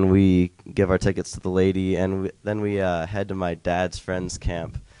night, and we give our tickets to the lady. And then we head to my dad's friend's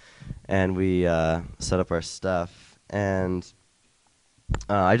camp. And we set up our stuff, and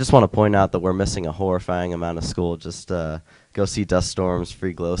I just want to point out that we're missing a horrifying amount of school just go see dust storms,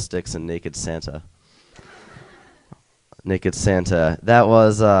 free glow sticks, and Naked Santa. Naked Santa. That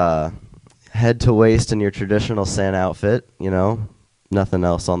was head to waist in your traditional Santa outfit, nothing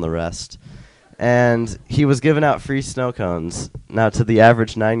else on the rest. And he was giving out free snow cones. Now, to the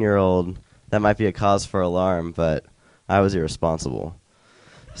average 9-year-old, that might be a cause for alarm, but I was irresponsible.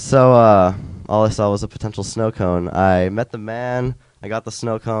 So all I saw was a potential snow cone. I met the man, I got the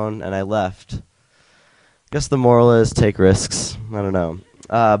snow cone, and I left. Guess the moral is take risks. I don't know.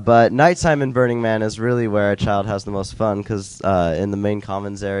 But nighttime in Burning Man is really where a child has the most fun, because in the main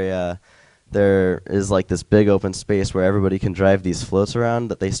commons area, there is like this big open space where everybody can drive these floats around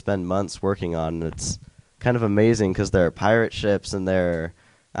that they spend months working on. And it's kind of amazing because there are pirate ships and there are,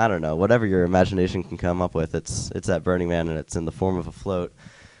 I don't know, whatever your imagination can come up with. It's at Burning Man and it's in the form of a float.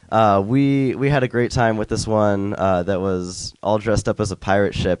 We had a great time with this one that was all dressed up as a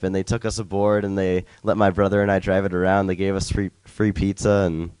pirate ship, and they took us aboard and they let my brother and I drive it around. They gave us free pizza,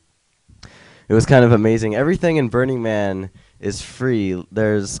 and it was kind of amazing. Everything in Burning Man is free.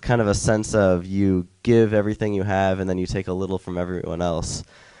 There's kind of a sense of you give everything you have and then you take a little from everyone else.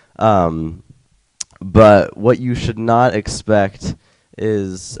 But what you should not expect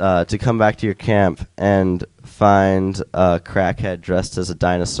is to come back to your camp and find a crackhead dressed as a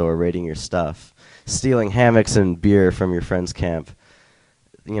dinosaur raiding your stuff, stealing hammocks and beer from your friend's camp.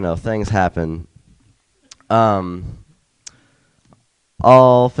 Things happen.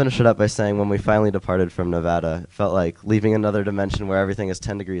 I'll finish it up by saying when we finally departed from Nevada, it felt like leaving another dimension where everything is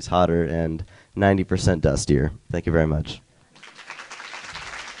 10 degrees hotter and 90% dustier. Thank you very much.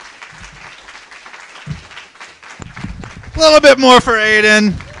 A little bit more for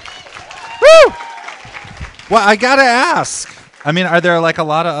Aiden. Woo! Well, I gotta ask. I mean, are there like a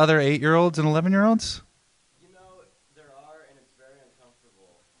lot of other 8-year-olds and 11-year-olds? There are, and it's very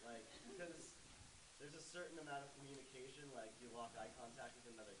uncomfortable. Because there's a certain amount of communication, like you lock eye contact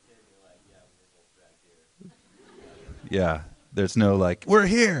with another kid, and you're like, yeah, we're both dragged here. Yeah, there's no like, we're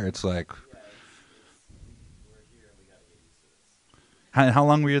here. It's like, we're here, and we gotta get used to this. how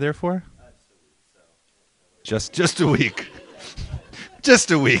long were you there for? Just a week, so. Just a week.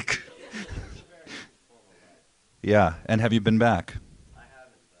 Just a week. Yeah, and have you been back? I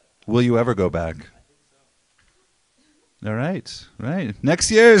haven't, but Will you ever go back? I think so. All right, right.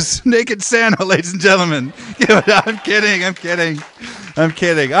 Next year's Naked Santa, ladies and gentlemen. Give it up. I'm kidding.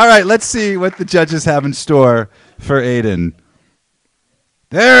 All right, let's see what the judges have in store for Aiden.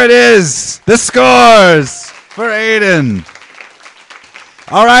 There it is, the scores for Aiden.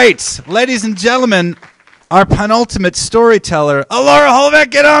 All right, ladies and gentlemen, our penultimate storyteller, Alora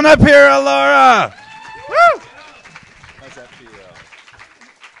Holbeck. Get on up here, Alora. Woo!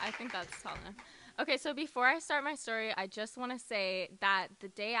 I think that's tall enough. Okay, so before I start my story, I just want to say that the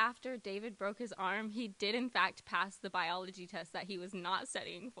day after David broke his arm, he did in fact pass the biology test that he was not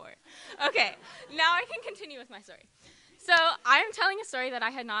studying for. Okay, now I can continue with my story. So I am telling a story that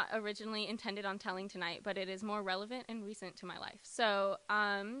I had not originally intended on telling tonight, but it is more relevant and recent to my life. So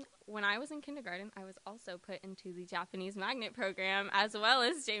when I was in kindergarten, I was also put into the Japanese magnet program, as well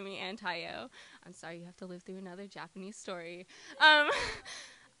as Jamie and Tayo. I'm sorry you have to live through another Japanese story.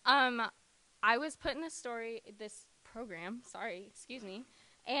 I was put in this program,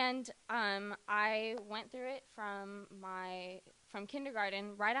 and I went through it from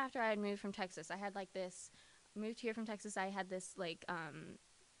kindergarten right after I had moved from Texas. I had moved here from Texas. I had this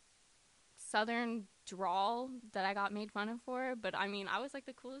southern drawl that I got made fun of for, but I mean, I was like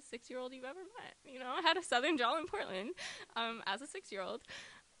the coolest 6-year-old you've ever met. I had a southern drawl in Portland as a 6-year-old,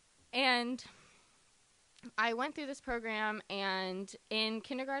 and I went through this program, and in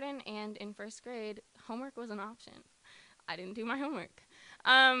kindergarten and in first grade, homework was an option. I didn't do my homework.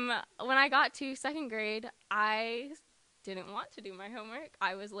 When I got to second grade, I didn't want to do my homework.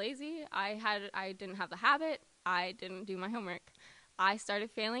 I was lazy. I didn't have the habit. I didn't do my homework. I started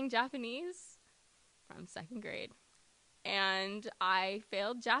failing Japanese from second grade, and I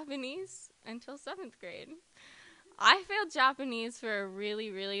failed Japanese until 7th grade. I failed Japanese for a really,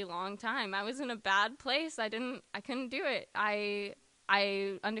 really long time. I was in a bad place. I couldn't do it. I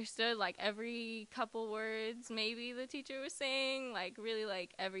understood every couple words maybe the teacher was saying, really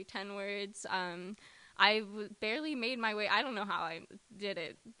every 10 words. I barely made my way. I don't know how I did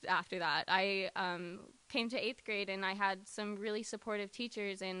it after that. I came to 8th grade, and I had some really supportive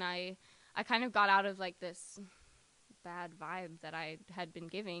teachers, and I kind of got out of this bad vibe that I had been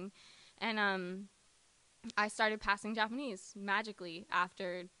giving, and I started passing Japanese magically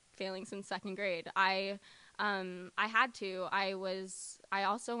after failing since second grade. I had to. I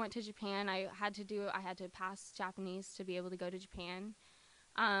also went to Japan. I had to pass Japanese to be able to go to Japan.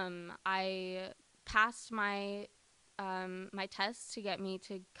 I passed my my tests to get me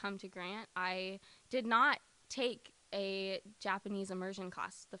to come to Grant, I did not take a Japanese immersion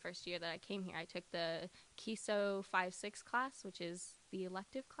class the first year that I came here. I took the Kiso 5-6 class, which is the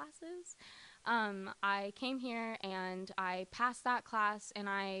elective classes. I came here and I passed that class, and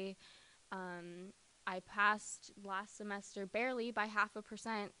I passed last semester barely by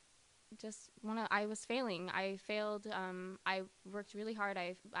 0.5%. I was failing. I failed. I worked really hard.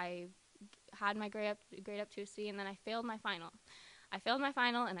 I had my grade up to a C, and then I failed my final.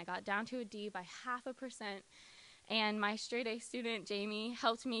 And I got down to a D by 0.5%. And my straight A student, Jamie,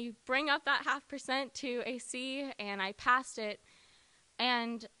 helped me bring up that 0.5% to a C, and I passed it.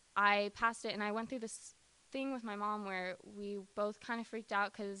 And I went through this thing with my mom where we both kind of freaked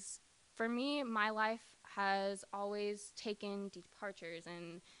out, because for me, my life has always taken departures,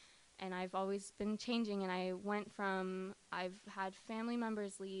 and I've always been changing, and I've had family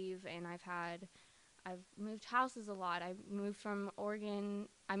members leave, and I've moved houses a lot. I moved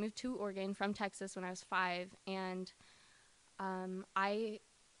to Oregon from Texas when I was 5, and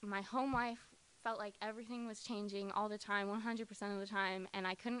my home life felt like everything was changing all the time, 100% of the time, and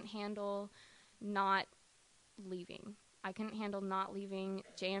I couldn't handle not leaving. I couldn't handle not leaving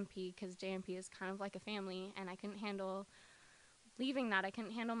JMP, because JMP is kind of like a family, and I couldn't handle leaving that. I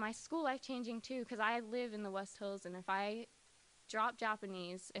couldn't handle my school life changing too, because I live in the West Hills, and if I dropped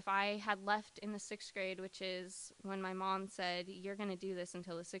Japanese, if I had left in the 6th grade, which is when my mom said, you're going to do this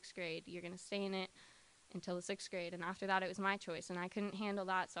until the 6th grade, you're going to stay in it until the 6th grade, and after that it was my choice, and I couldn't handle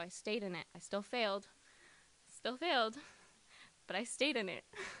that, so I stayed in it. I still failed, but I stayed in it.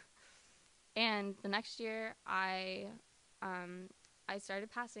 And the next year I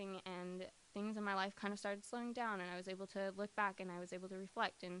started passing, and things in my life kind of started slowing down, and I was able to look back, and I was able to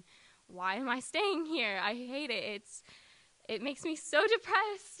reflect, and why am I staying here? I hate it. It makes me so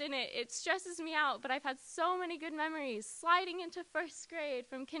depressed, and it stresses me out, but I've had so many good memories sliding into 1st grade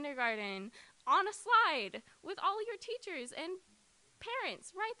from kindergarten on a slide with all your teachers and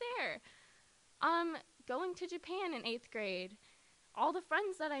parents right there. Going to Japan in 8th grade, all the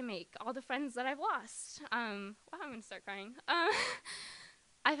friends that I make, all the friends that I've lost. Wow, I'm going to start crying.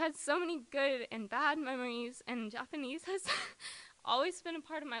 I've had so many good and bad memories, and Japanese has always been a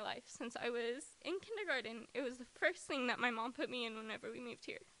part of my life since I was in kindergarten. It was the first thing that my mom put me in whenever we moved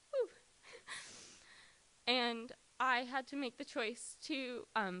here. Woo. And I had to make the choice to,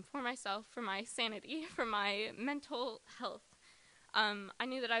 for myself, for my sanity, for my mental health. I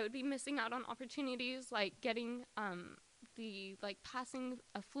knew that I would be missing out on opportunities like getting passing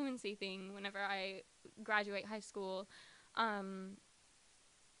a fluency thing whenever I graduate high school.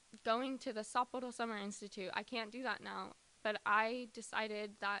 Going to the Sapporo Summer Institute, I can't do that now. But I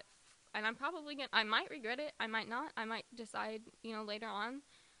decided that, and I might regret it, I might not, I might decide, later on,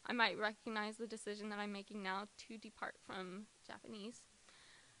 I might recognize the decision that I'm making now to depart from Japanese.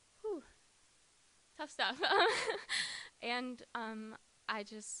 Whew, tough stuff. And I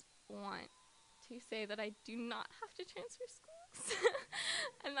just want to say that I do not have to transfer schools.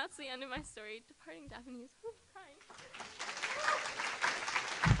 And that's the end of my story, departing Japanese. Whew, crying.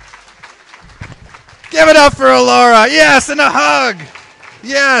 Give it up for Alora. Yes, and a hug.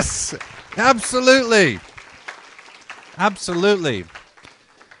 Yes, absolutely. Absolutely.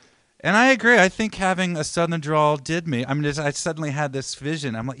 And I agree. I think having a Southern drawl did me. I suddenly had this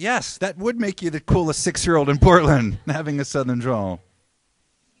vision. I'm like, yes, that would make you the coolest 6-year-old in Portland, having a Southern drawl.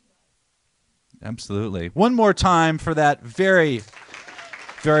 Absolutely. One more time for that very,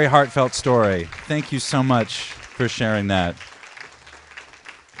 very heartfelt story. Thank you so much for sharing that.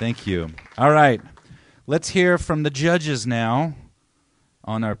 Thank you. All right. Let's hear from the judges now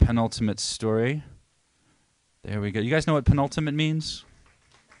on our penultimate story. There we go. You guys know what penultimate means?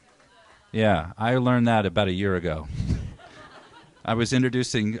 Yeah, I learned that about a year ago. I was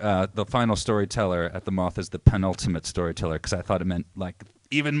introducing the final storyteller at the Moth as the penultimate storyteller because I thought it meant like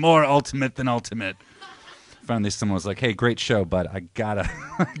even more ultimate than ultimate. Finally, someone was like, "Hey, great show, but I gotta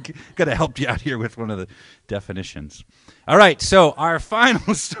help you out here with one of the definitions." All right, so our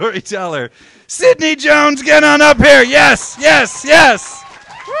final storyteller, Sydney Jones, get on up here. Yes, yes, yes.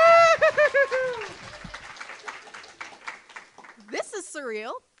 This is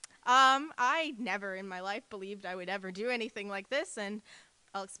surreal. I never in my life believed I would ever do anything like this, and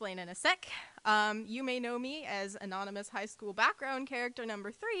I'll explain in a sec. You may know me as anonymous high school background character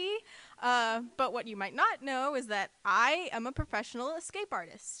number 3, but what you might not know is that I am a professional escape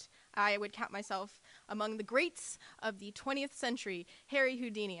artist. I would count myself among the greats of the 20th century. Harry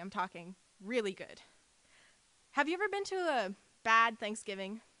Houdini, I'm talking really good. Have you ever been to a bad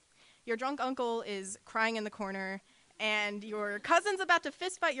Thanksgiving? Your drunk uncle is crying in the corner, and your cousin's about to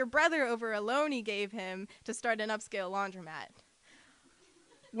fistfight your brother over a loan he gave him to start an upscale laundromat.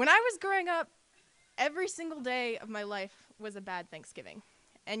 When I was growing up, every single day of my life was a bad Thanksgiving.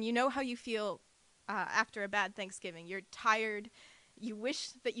 And you know how you feel after a bad Thanksgiving. You're tired. You wish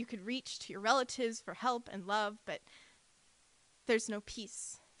that you could reach to your relatives for help and love, but there's no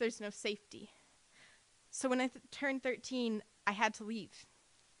peace. There's no safety. So when I turned 13, I had to leave.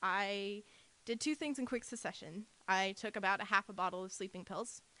 I did two things in quick succession. I took about a half a bottle of sleeping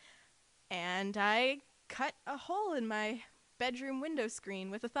pills, and I cut a hole in my bedroom window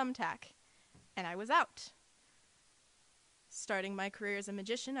screen with a thumbtack, and I was out. Starting my career as a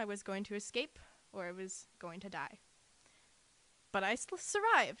magician, I was going to escape, or I was going to die. But I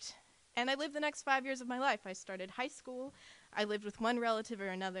survived, and I lived the next 5 years of my life. I started high school. I lived with one relative or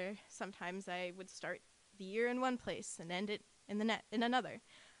another. Sometimes I would start the year in one place and end it in another.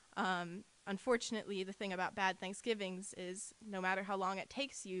 Unfortunately, the thing about bad Thanksgivings is no matter how long it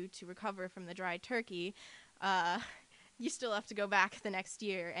takes you to recover from the dry turkey, you still have to go back the next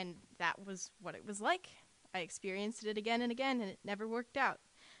year, and that was what it was like. I experienced it again and again, and it never worked out.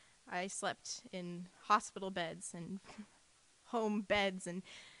 I slept in hospital beds and home beds and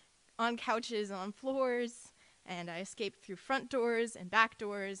on couches and on floors, and I escaped through front doors and back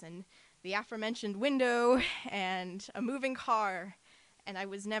doors and the aforementioned window and a moving car, and I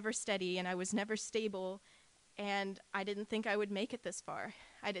was never steady and I was never stable, and I didn't think I would make it this far.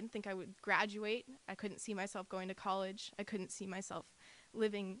 I didn't think I would graduate. I couldn't see myself going to college. I couldn't see myself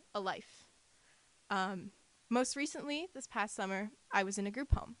living a life. Most recently, this past summer, I was in a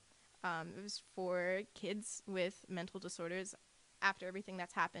group home. It was for kids with mental disorders. After everything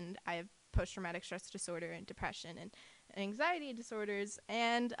that's happened, I have post-traumatic stress disorder and depression and anxiety disorders,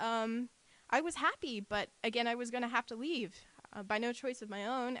 and I was happy, but again, I was going to have to leave. By no choice of my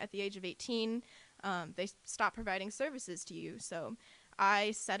own, at the age of 18, they stopped providing services to you, so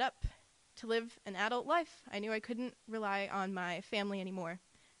I set up to live an adult life. I knew I couldn't rely on my family anymore.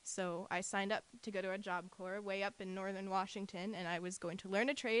 So I signed up to go to a Job Corps way up in northern Washington, and I was going to learn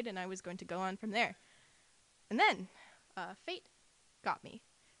a trade, and I was going to go on from there. And then fate got me.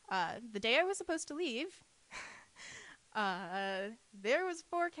 The day I was supposed to leave, there was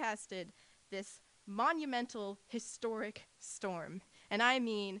forecasted this monumental, historic storm. And I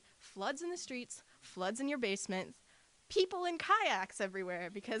mean floods in the streets, floods in your basement, people in kayaks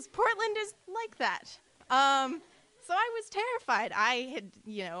everywhere, because Portland is like that. So I was terrified.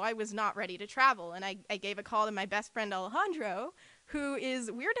 I was not ready to travel, and I gave a call to my best friend Alejandro, who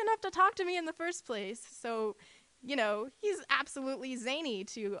is weird enough to talk to me in the first place. So, he's absolutely zany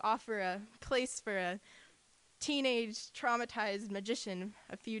to offer a place for a teenage traumatized magician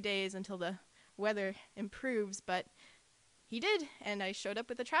a few days until the weather improves, but he did, and I showed up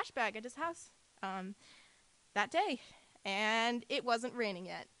with a trash bag at his house that day, and it wasn't raining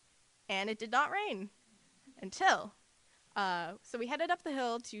yet, and it did not rain. Until. So we headed up the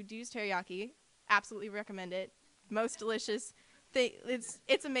hill to Du's Teriyaki. Absolutely recommend it. Most delicious.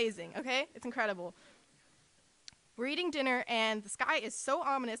 It's amazing, okay? It's incredible. We're eating dinner, and the sky is so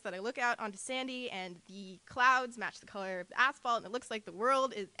ominous that I look out onto Sandy, and the clouds match the color of the asphalt, and it looks like the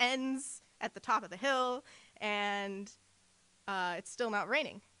world ends at the top of the hill, and it's still not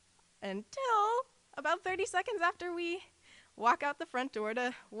raining. Until about 30 seconds after we walk out the front door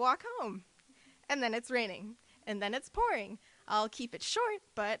to walk home. And then it's raining, and then it's pouring. I'll keep it short,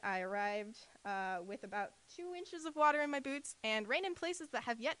 but I arrived with about 2 inches of water in my boots and rain in places that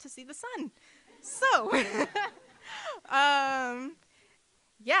have yet to see the sun. So,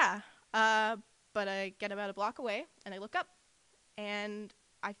 but I get about a block away, and I look up, and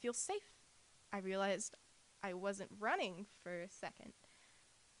I feel safe. I realized I wasn't running for a second.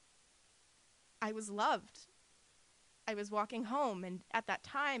 I was loved. I was walking home, and at that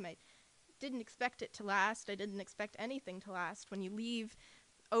time, I didn't expect it to last. I didn't expect anything to last. When you leave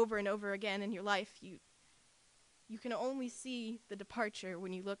over and over again in your life, you can only see the departure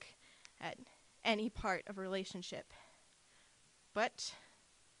when you look at any part of a relationship. But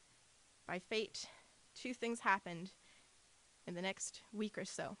by fate, 2 things happened in the next week or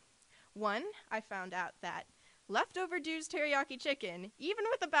so. One, I found out that leftover Du's Teriyaki chicken, even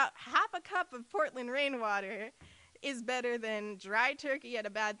with about half a cup of Portland rainwater, is better than dry turkey at a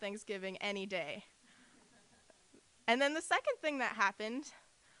bad Thanksgiving any day. And then the second thing that happened,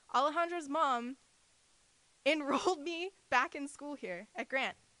 Alejandro's mom enrolled me back in school here at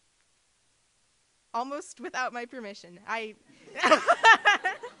Grant. Almost without my permission. I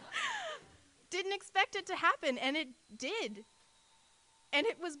didn't expect it to happen, and it did. And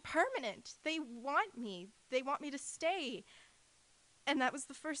it was permanent. They want me. They want me to stay. And that was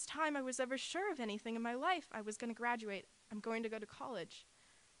the first time I was ever sure of anything in my life. I was going to graduate. I'm going to go to college.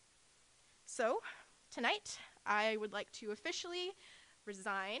 So, tonight, I would like to officially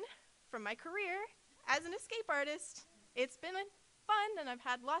resign from my career as an escape artist. It's been fun, and I've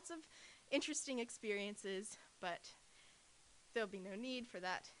had lots of interesting experiences, but there'll be no need for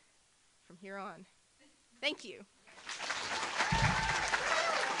that from here on. Thank you.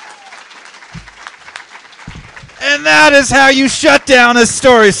 And that is how you shut down a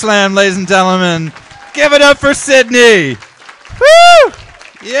story slam, ladies and gentlemen. Give it up for Sydney. Woo!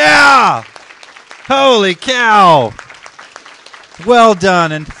 Yeah! Holy cow. Well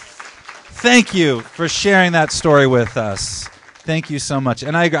done, and thank you for sharing that story with us. Thank you so much.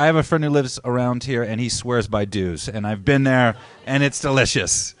 And I have a friend who lives around here, and he swears by Dews. And I've been there, and it's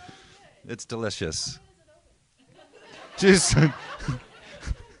delicious. It's delicious. Just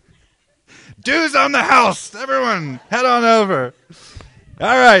Dews on the house. Everyone, head on over.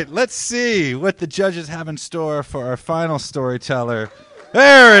 All right, let's see what the judges have in store for our final storyteller.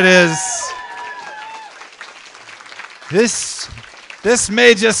 There it is. This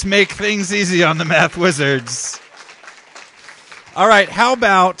may just make things easy on the Math Wizards. All right, how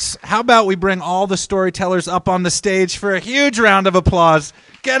about we bring all the storytellers up on the stage for a huge round of applause.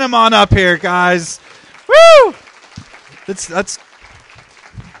 Get them on up here, guys. Woo! That's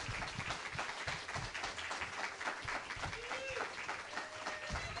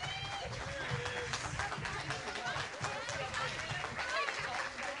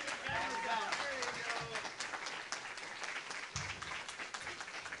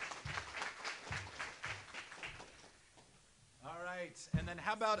And then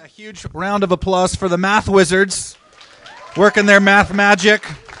how about a huge round of applause for the Math Wizards working their math magic.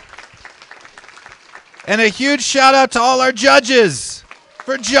 And a huge shout out to all our judges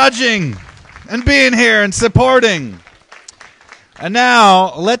for judging and being here and supporting. And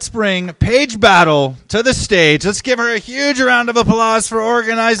now let's bring Paige Battle to the stage. Let's give her a huge round of applause for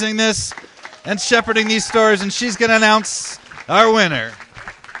organizing this and shepherding these stories. And she's going to announce our winner.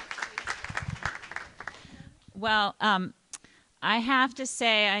 Well, I have to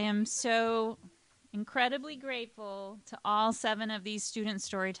say I am so incredibly grateful to all 7 of these student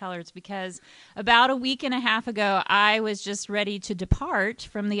storytellers, because about a week and a half ago, I was just ready to depart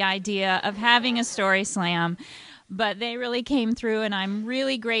from the idea of having a story slam, but they really came through, and I'm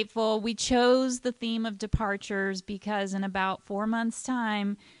really grateful. We chose the theme of departures because in about 4 months'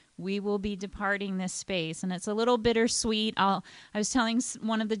 time, we will be departing this space, and it's a little bittersweet. I was telling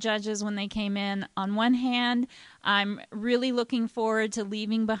one of the judges when they came in, on one hand, I'm really looking forward to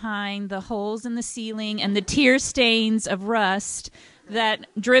leaving behind the holes in the ceiling and the tear stains of rust that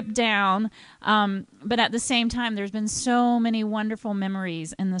drip down, but at the same time, there's been so many wonderful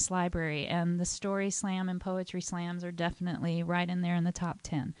memories in this library, and the story slam and poetry slams are definitely right in there in the top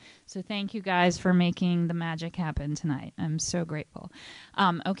 10. So thank you guys for making the magic happen tonight. I'm so grateful.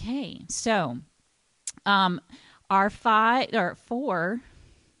 Okay, so our 4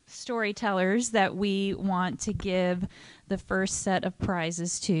 storytellers that we want to give the first set of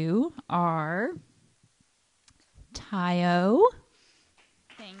prizes to are Tayo.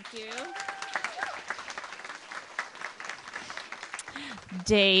 Thank you.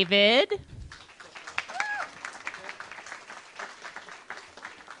 David.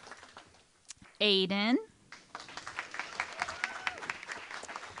 Aiden.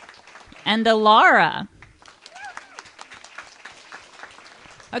 And Alara.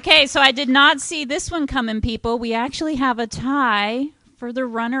 Okay, so I did not see this one coming, people. We actually have a tie for the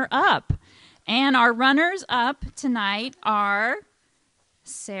runner-up. And our runners-up tonight are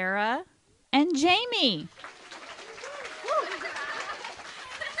Sarah and Jamie.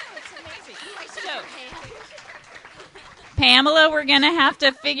 So, Pamela, we're going to have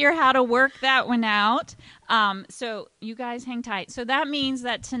to figure how to work that one out. So you guys hang tight. So that means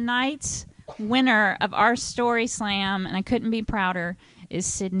that tonight's winner of our Story Slam, and I couldn't be prouder, is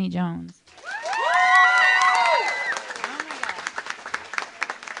Sydney Jones.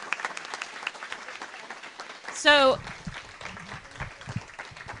 So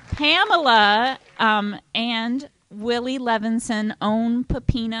Pamela and Willie Levinson own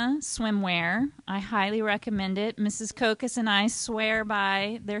Pepina swimwear. I highly recommend it. Mrs. Kokas and I swear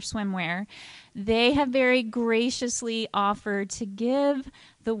by their swimwear. They have very graciously offered to give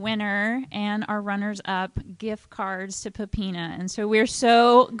the winner and our runners-up gift cards to Pepina. And so we're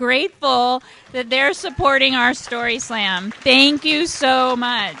so grateful that they're supporting our Story Slam. Thank you so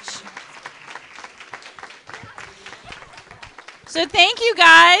much. So thank you,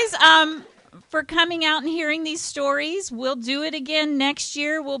 guys. for coming out and hearing these stories. We'll do it again next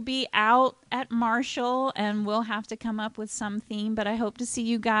year. We'll be out at Marshall, and we'll have to come up with some theme, but I hope to see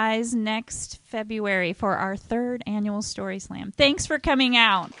you guys next February for our 3rd annual Story Slam. Thanks for coming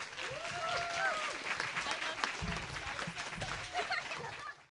out.